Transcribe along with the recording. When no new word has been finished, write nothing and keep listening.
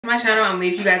My channel, I'm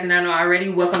Loveee. If you guys did not know already,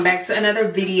 welcome back to another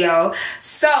video.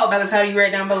 So by the title you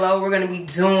read down below, we're gonna be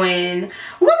doing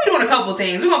a couple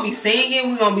things. We're gonna be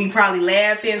singing, we're gonna be probably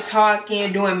laughing,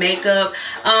 talking, doing makeup.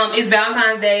 It's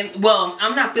Valentine's Day. Well,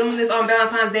 I'm not filming this on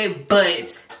Valentine's Day,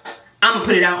 but I'm gonna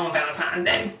put it out on Valentine's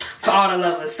Day for all the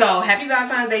lovers. So happy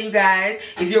Valentine's Day, you guys.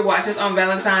 If you're watching this on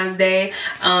Valentine's Day,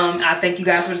 I thank you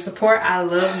guys for the support. I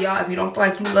love y'all. If you don't feel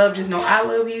like you love, just know I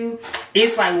love you.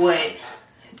 It's like what?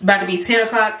 About to be 10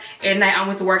 o'clock at night. I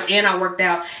went to work and I worked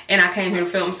out and I came here to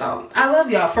film. So I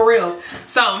love y'all for real.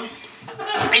 So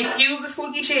excuse the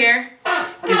squeaky chair.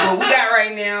 Is what we got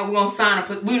right now. We're gonna sign up.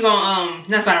 We're gonna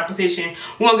not sign a petition.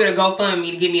 We're gonna get a GoFundMe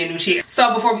to get me a new chair.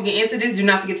 So before we get into this, do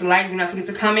not forget to like, do not forget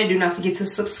to comment, do not forget to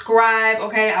subscribe.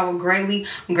 Okay, I will greatly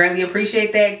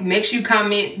appreciate that. Make sure you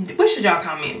comment. What should y'all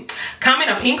comment? Comment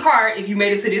a pink heart if you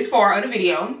made it to this far of the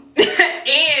video,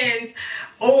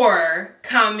 or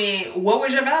comment what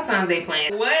was your Valentine's Day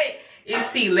plan.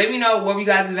 Let me know what you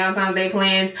guys' Valentine's Day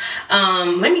plans.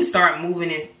 Let me start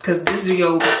moving it because this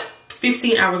video will be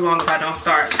 15 hours long if I don't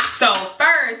start. So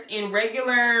first, in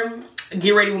regular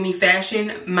get ready with me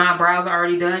fashion, my brows are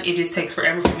already done. It just takes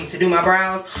forever for me to do my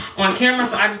brows on camera,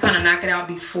 so I just kind of knock it out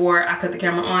before I cut the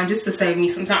camera on, just to save me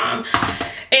some time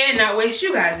and not waste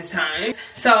you guys' time.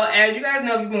 So as you guys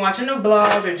know, if you've been watching the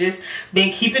vlogs or just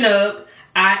been keeping up,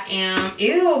 I am,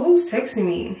 ew, who's texting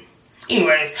me?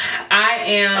 Anyways, I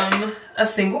am a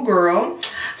single girl.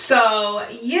 So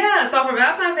yeah, so for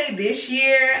Valentine's Day this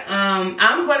year,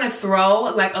 I'm gonna throw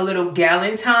like a little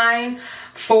Valentine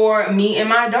for me and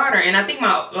my daughter. And I think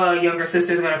my younger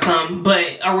sister's gonna come, but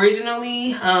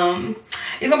originally,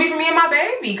 it's gonna be for me and my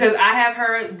baby because I have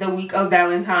her the week of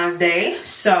Valentine's Day.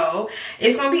 So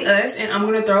it's gonna be us, and I'm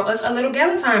gonna throw us a little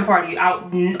Valentine party.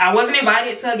 I wasn't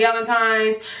invited to a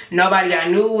Valentine's. Nobody I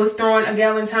knew was throwing a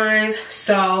Valentine's.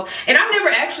 So, and I've never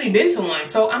actually been to one,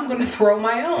 so I'm gonna throw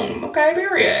my own. Okay,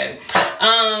 period.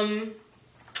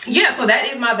 Yeah, so that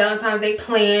is my Valentine's Day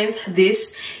plans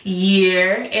this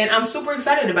year, and I'm super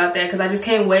excited about that because I just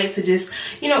can't wait to just,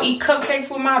 you know, eat cupcakes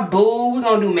with my boo. We're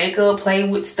gonna do makeup, play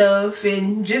with stuff,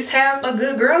 and just have a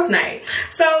good girls night.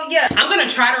 So yeah, I'm gonna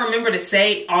try to remember to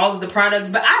say all of the products,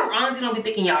 but I honestly don't be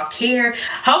thinking y'all care.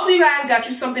 Hopefully you guys got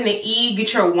you something to eat,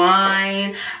 get your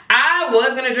wine. I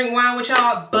was gonna drink wine with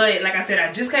y'all, but like I said,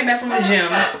 I just came back from the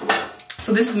gym,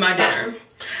 so this is my dinner.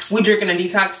 We're drinking a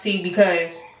detox tea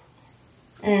because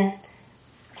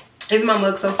isn't my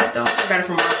mug so cute though? I got it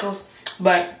from Marshall's.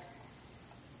 But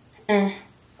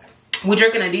we're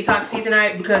drinking a detox tea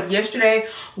tonight because yesterday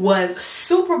was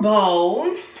Super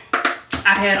Bowl.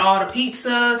 I had all the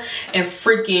pizza and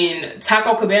freaking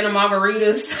Taco Cabana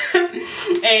margaritas.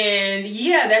 And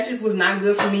yeah, that just was not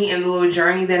good for me and the little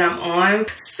journey that I'm on.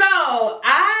 So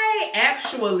I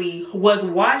actually was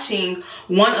watching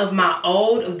one of my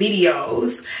old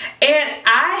videos, and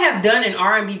I have done an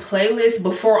R&B playlist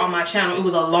before on my channel. It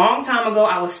was a long time ago.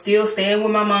 I was still staying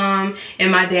with my mom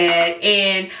and my dad,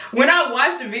 and when I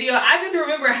watched the video, I just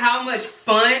remember how much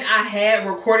fun I had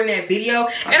recording that video,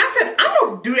 and I said I'm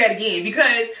gonna do that again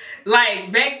because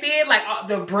like back then, like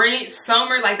the Brent,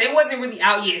 Summer, like they wasn't really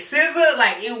out yet. SZA,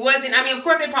 like it wasn't, I mean, of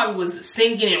course they probably was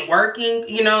singing and working,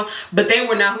 you know, but they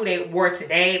were not who they were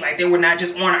today. Like they were not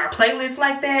just on our playlist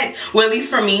like that. Well, at least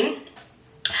for me.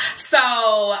 So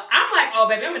I'm like, oh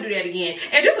baby, I'm gonna do that again.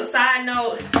 And just a side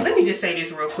note, let me just say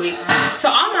this real quick. To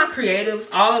all my creatives,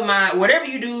 all of my, whatever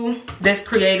you do that's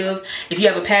creative, if you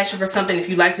have a passion for something, if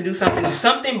you like to do something, if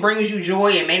something brings you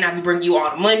joy, it may not be bringing you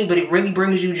all the money, but it really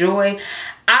brings you joy,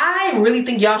 I really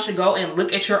think y'all should go and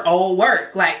look at your old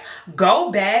work. Like,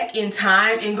 go back in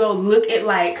time and go look at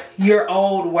like your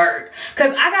old work.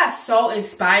 Cause I got so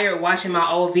inspired watching my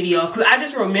old videos. Cause I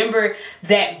just remember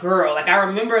that girl. Like, I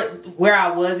remember where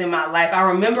I was in my life. I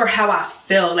remember how I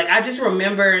felt. Like, I just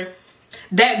remember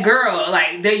that girl,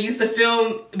 like, they used to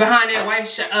film behind that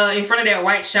white, in front of that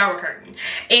white shower curtain.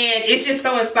 And it's just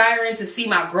so inspiring to see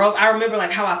my growth. I remember,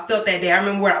 like, how I felt that day. I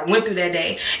remember what I went through that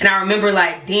day. And I remember,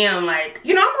 like, damn, like,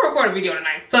 you know, I'm gonna record a video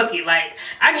tonight. Fuck it. Like,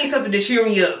 I need something to cheer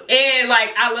me up. And,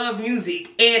 like, I love music.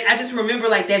 And I just remember,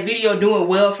 like, that video doing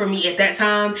well for me at that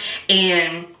time.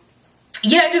 And,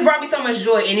 yeah, it just brought me so much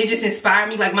joy. And it just inspired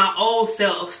me, like, my old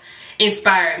self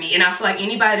inspired me. And I feel like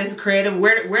anybody that's a creative,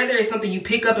 where there is something you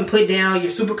pick up and put down,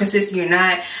 you're super consistent, you're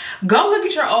not, go look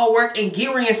at your old work and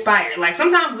get re-inspired. Like,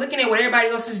 sometimes looking at what everybody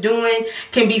else is doing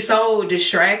can be so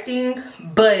distracting,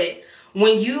 but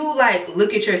when you like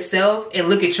look at yourself and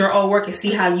look at your old work and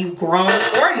see how you've grown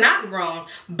or not grown,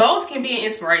 both can be an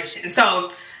inspiration.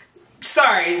 So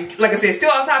sorry, like I said,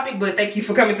 still on topic, but thank you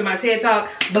for coming to my TED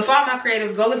Talk. But for all my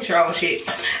creatives, go look at your old shit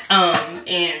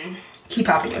and keep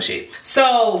popping your shit.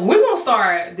 So we're gonna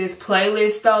start this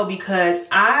playlist though, because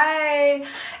I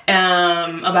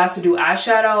am about to do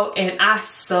eyeshadow and I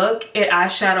suck at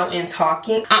eyeshadow and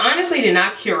talking. I honestly did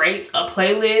not curate a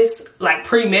playlist, like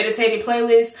premeditated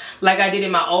playlist, like I did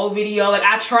in my old video. Like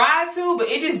I tried to, but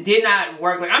it just did not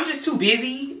work. Like I'm just too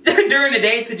busy during the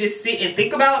day to just sit and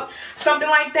think about something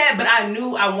like that. But I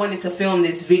knew I wanted to film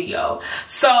this video,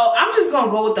 so I'm just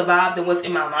gonna go with the vibes and what's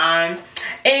in my mind.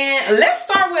 And let's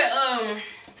start with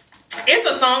it's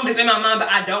a song that's in my mind, but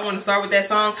I don't want to start with that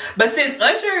song. But since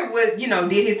Usher was, you know,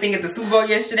 did his thing at the Super Bowl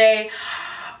yesterday,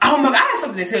 oh my God, I have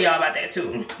something to tell y'all about that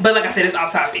too. But like I said, it's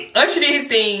off topic. Usher did his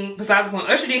thing. Besides the point,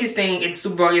 Usher did his thing at the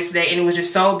Super Bowl yesterday, and it was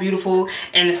just so beautiful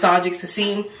and nostalgic to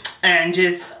see. And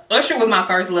just Usher was my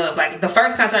first love. Like the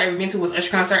first concert I ever been to was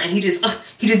Usher concert, and he just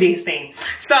did his thing.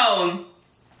 So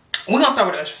we're gonna start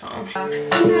with the Usher song.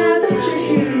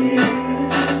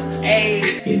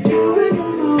 Hey. You do it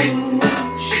more.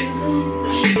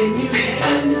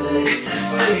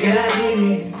 And I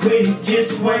didn't quit it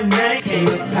just one night. Can't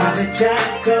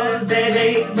apologize, cause that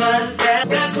ain't my style.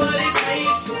 That's what it's made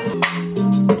for.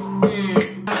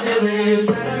 I feel it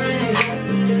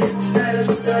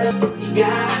stutter. You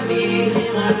got me in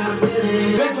my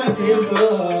feelings. That's my tempo.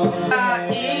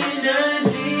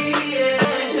 Energy,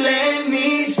 let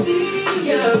me see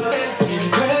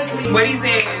you. What he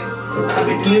said? I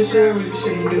could get your reach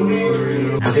and do for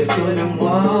real. I could feel them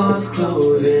walls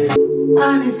closing.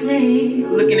 Honestly,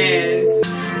 looking ass.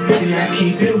 Maybe I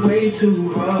keep it way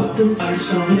too raw. Them times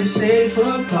so safe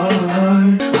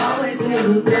apart. Always been a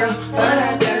good girl, but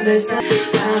I got this.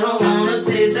 I don't wanna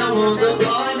taste, I want the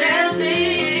boy that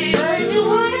thing. But you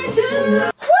wanted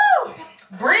to. Woo!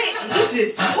 Brent,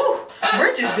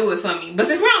 Brent just do it for me. But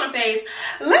since we're on the face,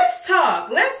 let's talk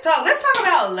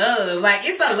about love. Like,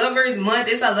 it's a lover's month,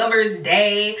 it's a lover's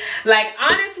day. Like,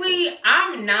 honestly,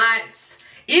 I'm not,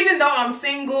 even though I'm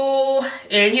single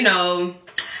and, you know,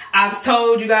 I've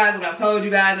told you guys what I've told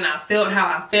you guys and I felt how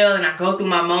I felt and I go through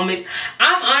my moments,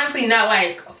 I'm honestly not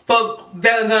like, fuck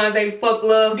Valentine's Day, fuck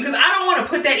love, because I don't want to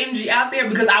put that energy out there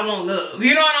because I want love.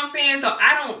 You know what I'm saying? So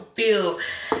I don't feel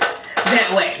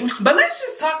that way. But let's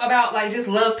just talk about like just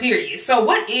love period. So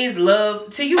what is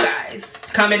love to you guys?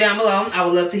 Comment down below. I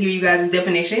would love to hear you guys'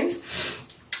 definitions.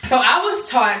 So I was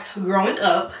taught growing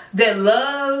up that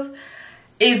love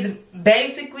is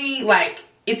basically like,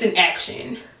 it's an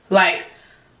action. Like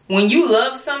when you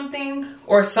love something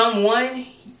or someone,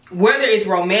 whether it's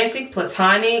romantic,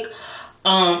 platonic,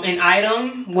 an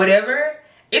item, whatever,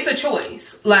 it's a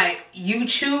choice. Like you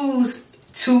choose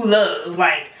to love.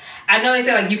 Like I know they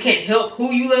say like you can't help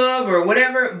who you love or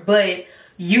whatever, but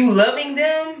you loving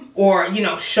them or, you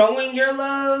know, showing your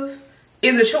love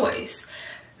is a choice.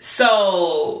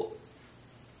 So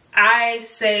I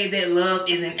say that love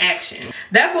is an action.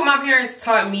 That's what my parents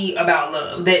taught me about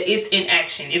love, that it's an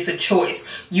action, it's a choice.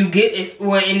 You get it,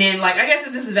 well, and then like, I guess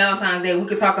since this is Valentine's Day, we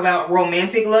could talk about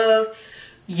romantic love.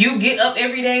 You get up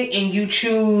every day and you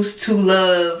choose to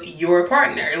love your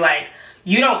partner. Like,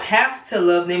 you don't have to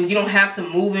love them. You don't have to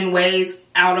move in ways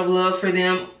out of love for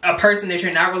them. A person that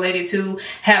you're not related to,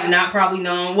 have not probably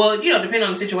known, well, you know, depending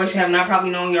on the situation, have not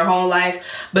probably known your whole life,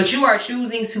 but you are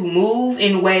choosing to move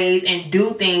in ways and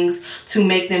do things to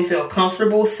make them feel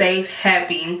comfortable, safe,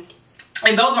 happy.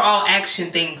 And those are all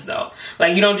action things though.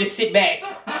 Like you don't just sit back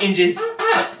and just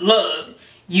love.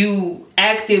 You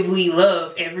actively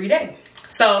love every day.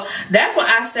 So that's what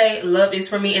I say love is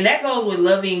for me. And that goes with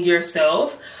loving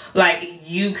yourself. Like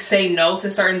you say no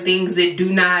to certain things that do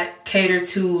not cater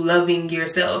to loving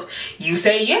yourself. You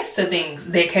say yes to things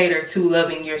that cater to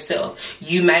loving yourself.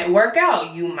 You might work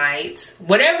out. You might,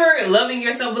 whatever loving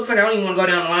yourself looks like. I don't even want to go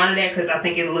down the line of that because I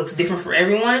think it looks different for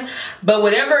everyone. But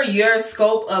whatever your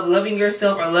scope of loving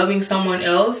yourself or loving someone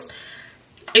else,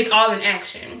 it's all in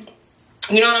action.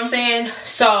 You know what I'm saying?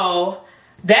 So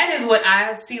that is what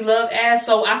I see love as.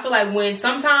 So I feel like when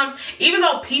sometimes, even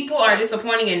though people are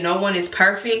disappointing and no one is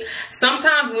perfect,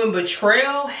 sometimes when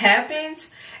betrayal happens,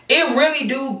 it really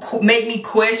do make me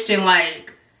question,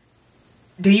 like,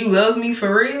 do you love me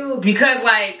for real? Because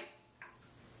like,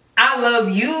 I love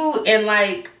you and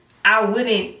like, I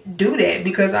wouldn't do that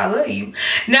because I love you.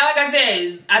 Now, like I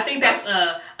said, I think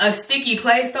that's a sticky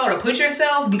place though to put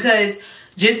yourself, because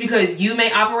just because you may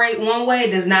operate one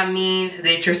way does not mean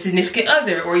that your significant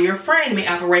other or your friend may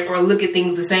operate or look at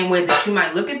things the same way that you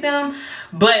might look at them.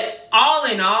 But all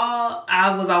in all,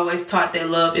 I was always taught that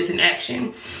love is an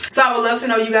action. So I would love to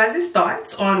know you guys'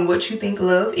 thoughts on what you think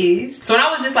love is. So when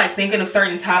I was just like thinking of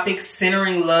certain topics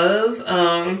centering love,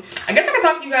 I guess I could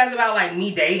talk to you guys about like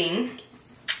me dating.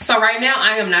 So right now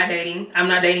I am not dating. I'm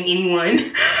not dating anyone.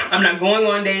 I'm not going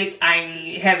on dates. I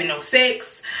ain't having no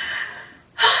sex.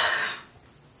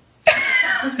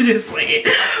 Just playing.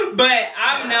 But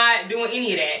I'm not doing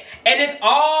any of that. And it's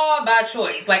all by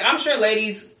choice. Like, I'm sure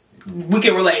ladies, we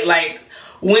can relate. Like,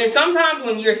 sometimes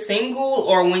when you're single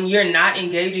or when you're not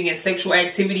engaging in sexual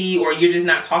activity or you're just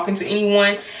not talking to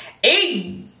anyone,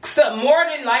 it more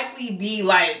than likely be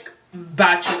like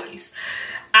by choice.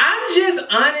 I'm just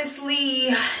honestly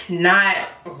not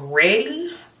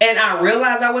ready. And I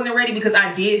realized I wasn't ready because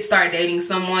I did start dating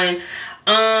someone.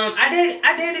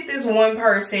 I dated this one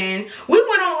person. We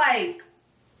went on like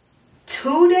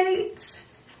 2 dates,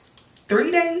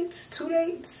 3 dates, 2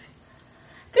 dates.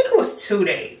 I think it was 2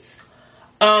 dates.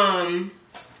 And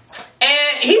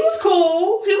he was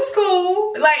cool. He was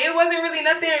cool. Like, it wasn't really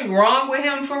nothing wrong with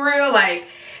him for real. Like,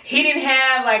 he didn't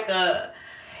have like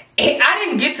I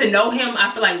didn't get to know him,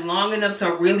 I feel like, long enough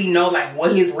to really know like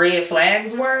what his red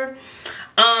flags were.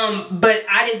 But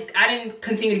I didn't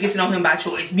continue to get to know him by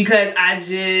choice because I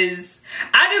just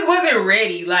wasn't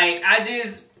ready. Like, I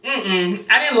didn't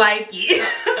like it.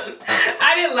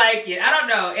 I didn't like it. I don't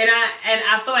know. And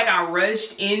I feel like I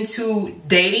rushed into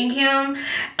dating him.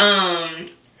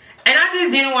 And I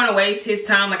just didn't want to waste his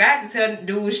time. Like, I had to tell the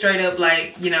dude straight up,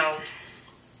 like, you know,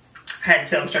 I had to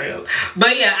tell him straight up.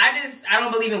 But yeah, I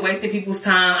don't believe in wasting people's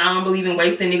time. I don't believe in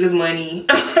wasting niggas' money.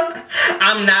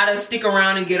 I'm not a stick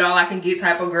around and get all I can get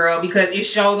type of girl because it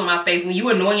shows on my face. When you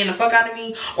annoying the fuck out of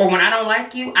me or when I don't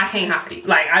like you, I can't hide it.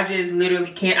 Like, I just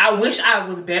literally can't. I wish I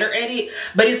was better at it,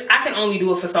 but I can only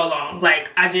do it for so long.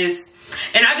 Like, I just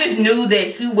knew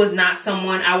that he was not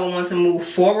someone I would want to move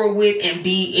forward with and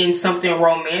be in something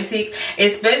romantic,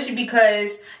 especially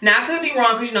because, now I could be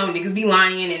wrong because, you know, niggas be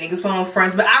lying and niggas put on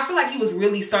fronts, but I feel like he was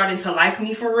really starting to like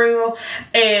me for real,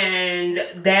 and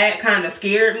that kind of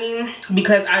scared me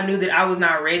because I knew that I was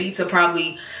not ready to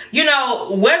probably, you know,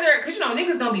 because, you know,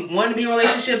 niggas don't be wanting to be in a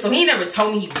relationship, so he never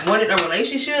told me he wanted a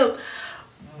relationship,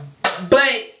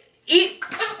 but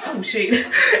oh shit,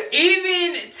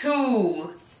 even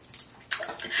to,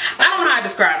 I don't know how to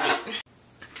describe it.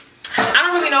 I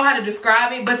don't really know how to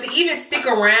describe it, but to even stick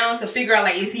around to figure out,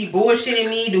 like, is he bullshitting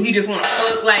me? Do he just want to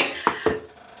fuck? Like,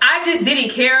 I just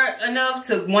didn't care enough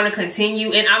to want to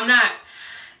continue. And I'm not,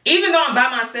 even though I'm by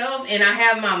myself and I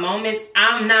have my moments,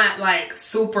 I'm not, like,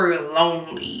 super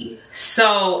lonely.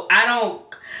 So, I don't,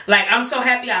 like, I'm so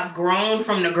happy I've grown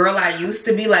from the girl I used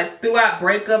to be. Like, throughout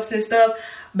breakups and stuff,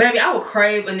 baby, I would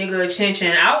crave a nigga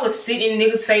attention. I would sit in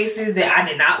niggas' faces that I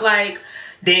did not like,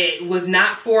 that was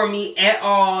not for me at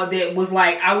all, that was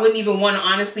like, I wouldn't even want to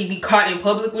honestly be caught in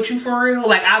public with you for real.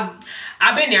 Like,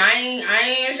 I've been there. I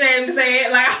ain't ashamed to say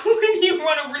it. Like, I wouldn't even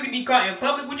want to really be caught in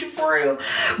public with you for real.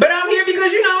 But I'm here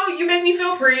because, you know, you make me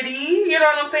feel pretty. You know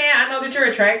what I'm saying? I know that you're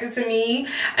attracted to me.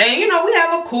 And, you know, we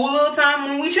have a cool little time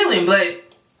when we chilling. But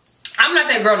I'm not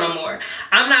that girl no more.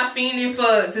 I'm not fiending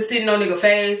to sit in no nigga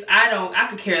face. I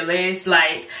could care less.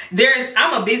 Like,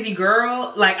 I'm a busy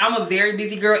girl. Like, I'm a very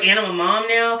busy girl and I'm a mom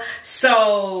now.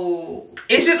 So,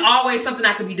 it's just always something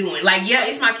I could be doing. Like, yeah,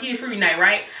 it's my kid free night,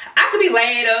 right? I could be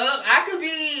laid up.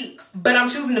 But I'm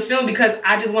choosing to film because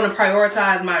I just want to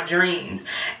prioritize my dreams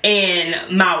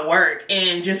and my work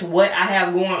and just what I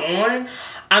have going on.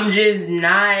 I'm just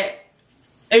not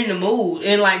in the mood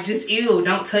and, like, just, ew,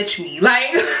 don't touch me. Like,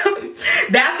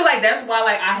 I feel like that's why,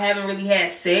 like, I haven't really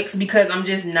had sex, because I'm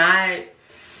just not,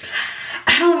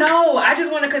 I don't know, I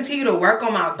just want to continue to work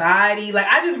on my body. Like,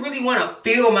 I just really want to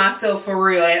feel myself for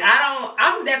real. And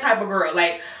I'm that type of girl.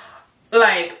 Like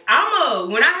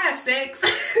when I have sex,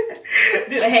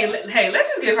 hey, let's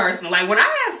just get personal. Like, when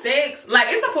I have sex, like,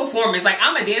 it's a performance. Like,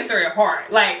 I'm a dancer at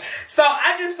heart. Like, so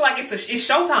I just feel like it's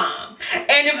showtime.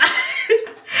 And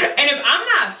if I'm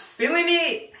not feeling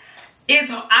it,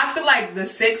 I feel like the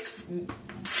sex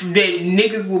that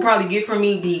niggas will probably get from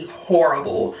me be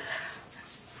horrible.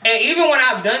 And even when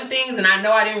I've done things and I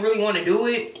know I didn't really want to do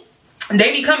it,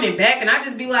 they be coming back and I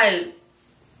just be like,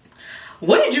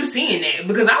 what did you see in that?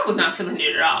 Because I was not feeling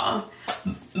it at all.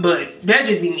 But that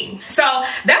just be me. So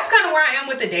that's kind of where I am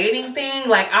with the dating thing.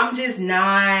 Like, I'm just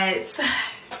not,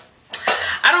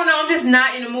 I don't know, I'm just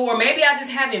not in the mood. Or maybe I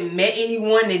just haven't met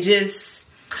anyone that just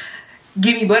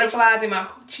give me butterflies in my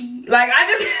coochie. Like, I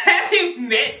just haven't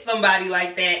met somebody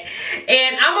like that.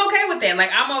 And I'm okay with that.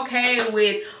 Like, I'm okay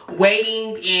with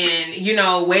waiting and, you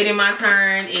know, waiting my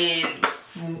turn. And,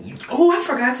 oh, I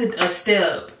forgot to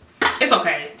step. It's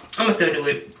okay. I'm gonna still do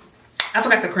it. I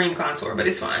forgot to cream contour, but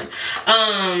it's fine.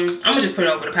 I'm gonna just put it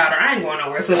over the powder. I ain't going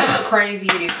nowhere, so if it's crazy,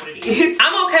 it is what it is.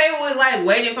 I'm okay with like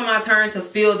waiting for my turn to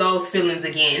feel those feelings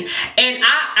again. And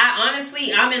I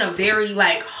honestly, I'm in a very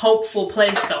like hopeful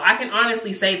place though. I can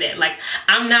honestly say that. Like,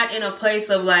 I'm not in a place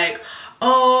of like,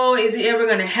 oh, is it ever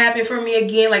gonna happen for me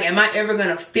again? Like, am I ever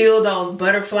gonna feel those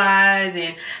butterflies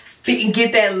and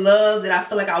get that love that I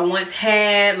feel like I once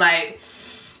had? Like,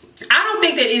 I don't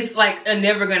think that it's like a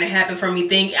never gonna happen for me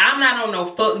thing. I'm not on no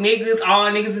fuck niggas, all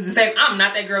niggas is the same. I'm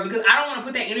not that girl, because I don't want to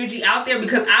put that energy out there,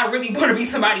 because I really want to be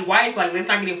somebody's wife. Like, let's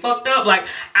not get it fucked up. Like,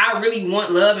 I really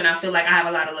want love, and I feel like I have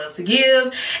a lot of love to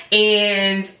give,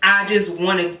 and I just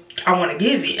want to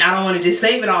give it. I don't want to just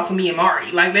save it all for me and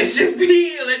Mari. Like, let's just keep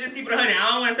it 100. I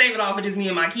don't want to save it all for just me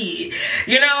and my kid,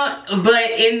 you know?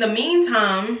 But in the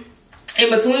meantime,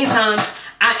 in between time,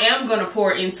 I am going to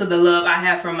pour into the love I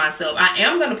have for myself. I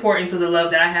am going to pour into the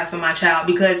love that I have for my child,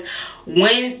 because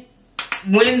when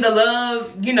the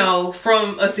love, you know,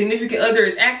 from a significant other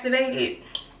is activated,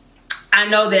 I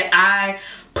know that I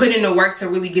put in the work to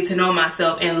really get to know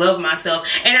myself and love myself.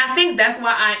 And I think that's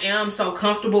why I am so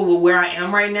comfortable with where I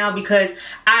am right now, because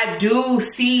I do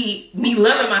see me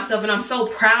loving myself, and I'm so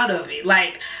proud of it.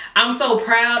 Like, I'm so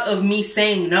proud of me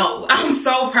saying no. I'm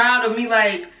so proud of me,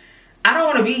 like, I don't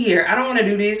want to be here. I don't want to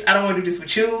do this. I don't want to do this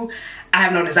with you. I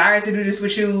have no desire to do this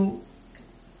with you.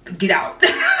 Get out.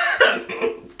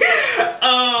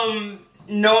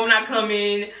 No, I'm not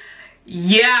coming.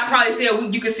 Yeah, I probably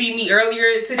said you could see me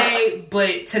earlier today,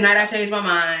 but tonight I changed my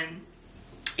mind.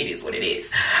 It is what it is.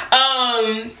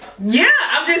 Yeah,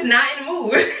 I'm just not in the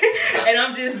mood. And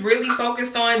I'm just really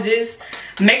focused on just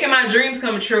making my dreams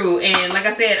come true. And like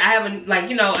I said, I have a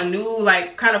new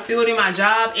like kind of field in my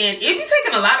job, and it be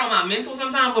taking a lot on my mental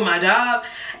sometimes with my job,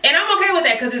 and I'm okay with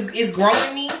that, because it's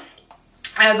growing me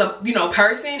as a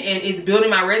person, and it's building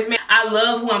my resume. I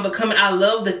love who I'm becoming. I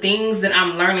love the things that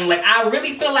I'm learning. Like, I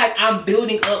really feel like I'm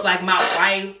building up like my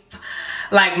wife,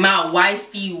 like my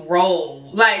wifey role,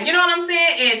 like, you know what I'm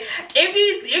saying? And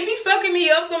it be fucking me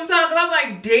up sometimes, because I'm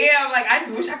like, damn, like, I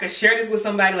just wish I could share this with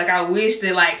somebody. Like, I wish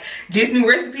that like this new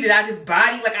recipe that I just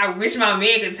bodied, like, I wish my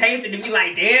man could taste it and be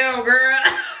like, damn girl.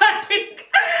 Like,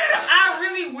 I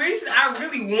really wish, I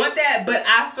really want that, but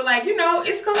I feel like, you know,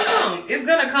 it's gonna come. It's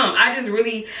gonna come. I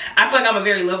feel like I'm a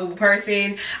very lovable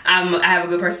person. I have a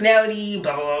good personality,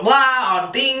 blah blah blah blah, all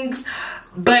the things.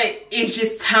 But it's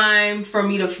just time for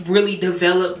me to really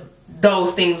develop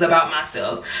those things about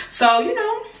myself. So, you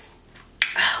know,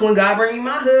 when God brings me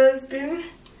my husband,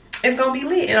 it's gonna be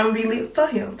lit, and I'm gonna be lit for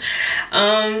him.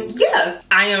 Yeah,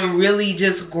 I am really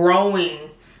just growing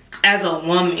as a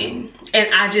woman,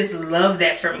 and I just love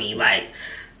that for me. Like,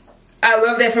 I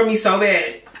love that for me so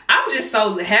bad. I'm just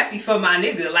so happy for my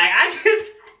nigga. Like, I just,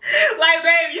 like,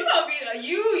 babe, you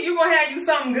gonna have you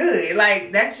something good.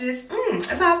 Like, that's just,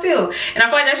 that's how I feel. And I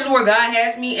feel like that's just where God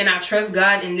has me, and I trust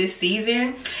God in this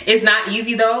season. It's not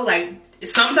easy though. Like,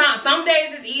 sometimes, some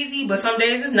days it's easy, but some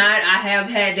days it's not. I have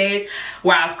had days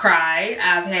where I've cried.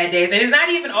 I've had days, and it's not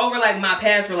even over like my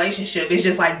past relationship. It's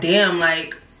just like, damn,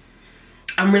 like,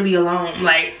 I'm really alone.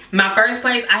 Like, my first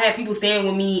place, I had people staying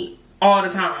with me all the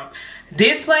time.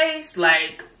 This place,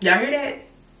 like, y'all hear that?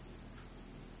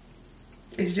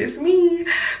 It's just me.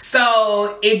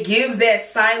 So it gives that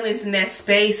silence and that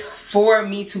space for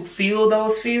me to feel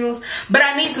those feels. But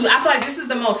I need to. I feel like this is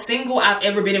the most single I've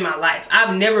ever been in my life.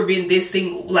 I've never been this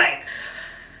single. Like,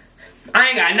 I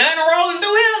ain't got nothing rolling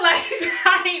through here. Like,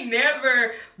 I ain't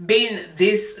never been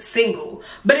this single.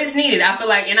 But it's needed, I feel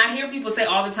like. And I hear people say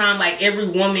all the time, like, every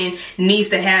woman needs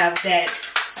to have that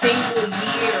single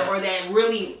year, or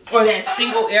that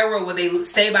single era where they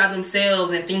stay by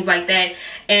themselves and things like that.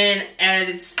 And at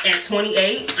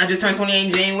 28, I just turned 28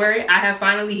 in January, I have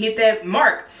finally hit that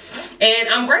mark, and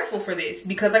I'm grateful for this,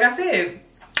 because like I said,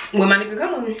 when my nigga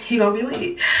come, he gonna be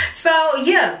lit. So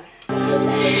yeah,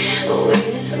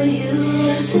 waiting for you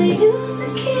to use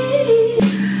the key.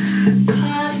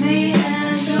 Caught me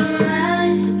at the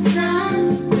right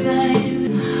time,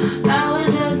 babe. I was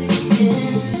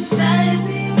thinking,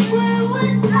 baby, where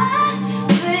would I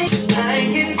be? I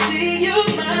can see your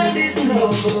mind is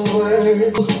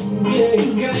overworked. Yeah,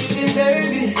 girl, you deserve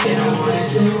it, and I wanted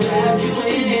to wrap you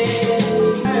in.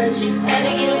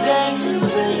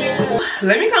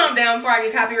 Let me calm down before I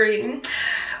get copywritten.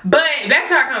 But back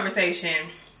to our conversation.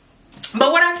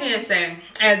 But what I can say,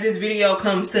 as this video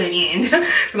comes to an end,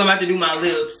 because I'm about to do my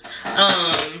lips,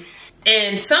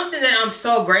 and something that I'm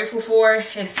so grateful for,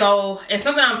 and so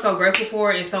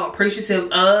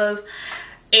appreciative of,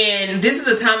 and this is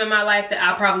a time in my life that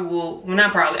I probably will, well,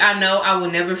 not probably, I know I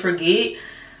will never forget.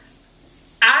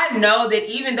 I know that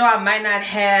even though I might not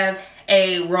have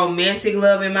a romantic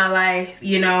love in my life.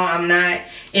 You know, I'm not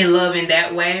in love in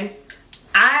that way.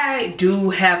 I do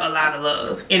have a lot of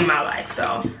love in my life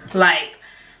though. Like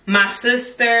my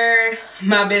sister,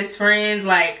 my best friends,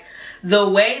 like the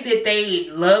way that they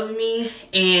love me,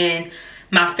 and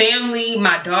my family,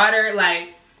 my daughter,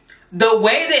 like the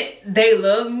way that they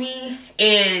love me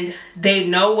and they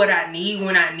know what I need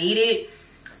when I need it,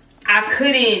 I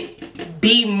couldn't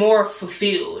be more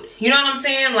fulfilled. You know what I'm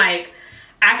saying? Like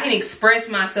I can express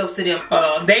myself to them.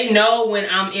 They know when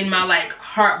I'm in my like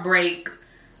heartbreak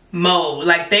mode.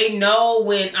 Like they know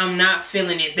when I'm not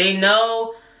feeling it. They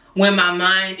know when my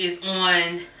mind is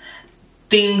on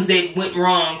things that went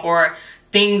wrong or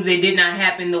things that did not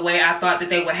happen the way I thought that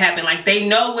they would happen. Like they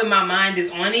know when my mind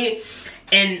is on it,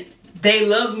 and they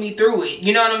love me through it.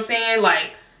 You know what I'm saying?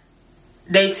 Like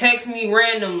they text me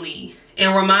randomly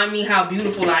and remind me how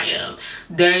beautiful I am.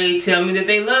 They tell me that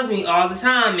they love me all the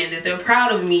time and that they're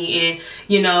proud of me, and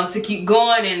you know, to keep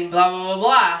going and blah blah blah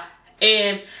blah.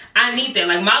 And I need that.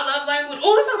 Like my love language.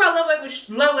 Oh, let's talk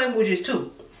about love languages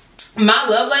too. My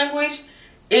love language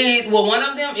is, well, one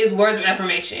of them is words of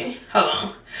affirmation. Hold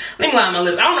on. Let me line my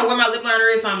lips. I don't know where my lip liner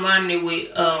is, so I'm lining it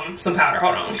with some powder.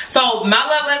 Hold on. So my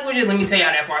love languages, let me tell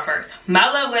y'all that part first. My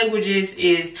love languages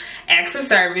is acts of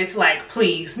service. Like,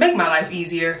 please make my life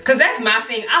easier. Because that's my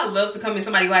thing. I love to come in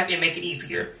somebody's life and make it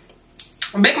easier.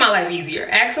 Make my life easier.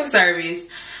 Acts of service.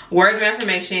 Words of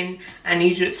affirmation. I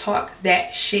need you to talk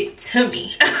that shit to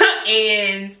me.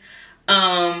 And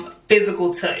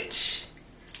physical touch.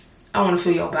 I want to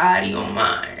feel your body on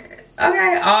mine.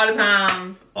 Okay? All the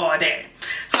time, all day.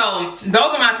 So,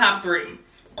 those are my top 3.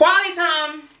 Quality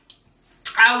time,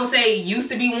 I will say used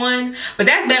to be 1. But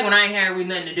that's back when I ain't had really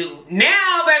nothing to do.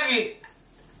 Now, baby,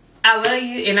 I love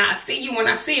you and I see you when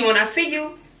I see you. When I see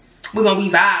you, we're going to be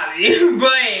vibing.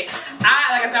 But,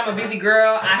 like I said, I'm a busy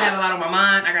girl. I have a lot on my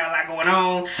mind. I got a lot going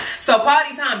on. So,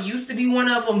 quality time used to be one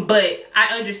of them. But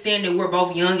I understand that we're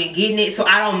both young and getting it. So,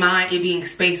 I don't mind it being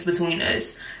space between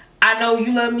us. I know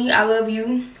you love me. I love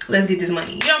you. Let's get this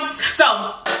money. You know?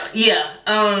 So, yeah.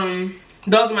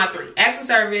 Those are my 3. Acts of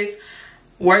service,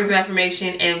 words of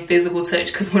affirmation, and physical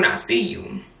touch. Because when I see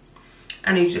you,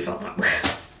 I need you to feel my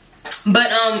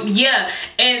But, yeah.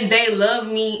 And they love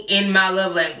me in my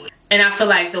love language. And I feel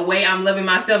like the way I'm loving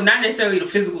myself, not necessarily the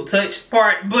physical touch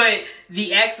part, but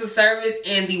the acts of service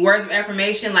and the words of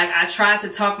affirmation, like I try to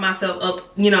talk myself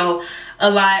up, you know, a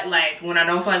lot. Like when I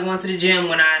don't feel like going to the gym,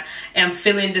 when I am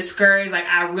feeling discouraged, like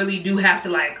I really do have to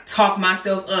like talk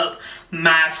myself up.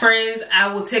 My friends,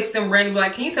 I will text them randomly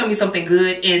like, can you tell me something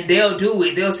good? And they'll do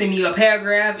it. They'll send me a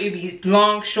paragraph. It'll be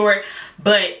long, short,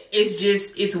 but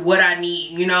it's what I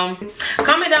need, you know?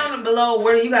 Comment down below,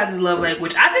 what are you guys' love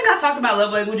language? I think I talked about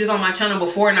love languages on my channel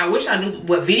before, and I wish I knew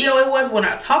what video it was when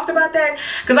I talked about that,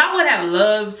 because I would have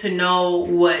loved to know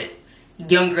what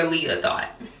younger Leah thought.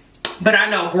 But I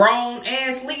know grown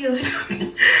ass Leah,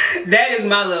 that is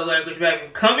my love language,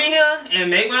 baby. Come in here and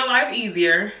make my life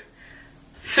easier.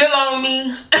 Feel on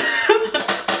me.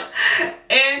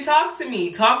 And talk to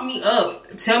me. Talk me up.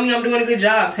 Tell me I'm doing a good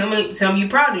job. Tell me you're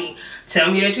proud of me. Tell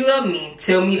me that you love me.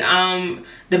 Tell me I'm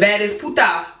the baddest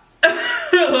puta.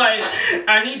 Like,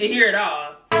 I need to hear it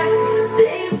all.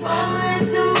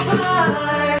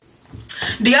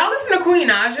 Do y'all listen to Queen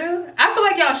Naja? I feel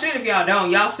like y'all should if y'all don't.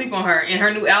 Y'all sleep on her. And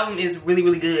her new album is really,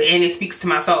 really good. And it speaks to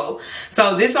my soul.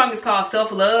 So this song is called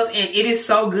Self Love. And it is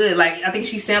so good. Like, I think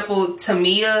she sampled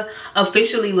Tamia,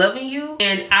 Officially Loving You.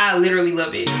 And I literally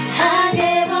love it. I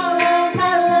gave all of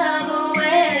my love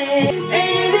away. And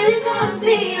it really cost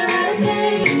me a lot of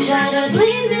pain. Try to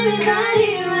please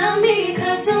everybody around me.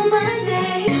 Cause on my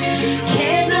day,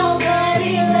 can't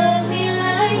nobody love me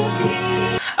like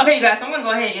me. Okay, you guys, so I'm gonna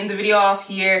go ahead and end the video off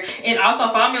here. And also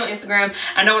follow me on Instagram.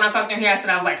 I know when I talked in here, I said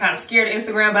I was like kind of scared of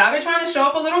Instagram, but I've been trying to show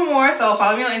up a little more. So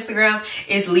follow me on Instagram.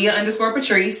 It's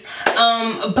Leah_Patrice.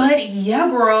 But yeah,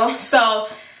 girl. So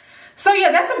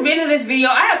yeah, that's the end of this video.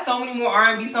 I have so many more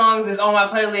R&B songs that's on my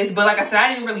playlist, but like I said,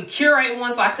 I didn't really curate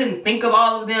one, so I couldn't think of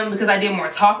all of them because I did more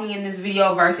talking in this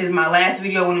video versus my last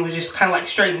video when it was just kind of like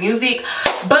straight music.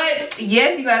 But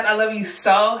yes, you guys, I love you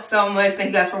so much. Thank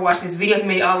you guys for watching this video. If you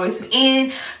made it all the way to the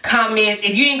end, comment.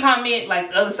 If you didn't comment,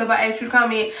 like the other stuff I asked you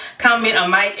to comment a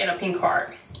mic and a pink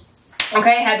heart.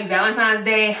 Okay, happy Valentine's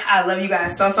Day. I love you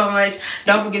guys so much.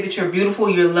 Don't forget that you're beautiful,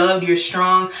 you're loved, you're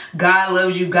strong. God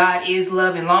loves you. God is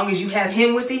love. And as long as you have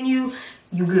him within you,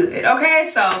 you good. Okay,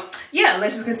 so yeah,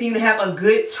 let's just continue to have a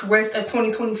good rest of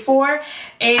 2024.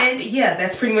 And yeah,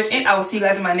 that's pretty much it. I will see you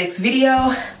guys in my next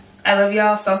video. I love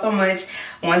y'all so much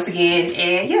once again.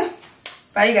 And yeah,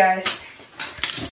 bye you guys.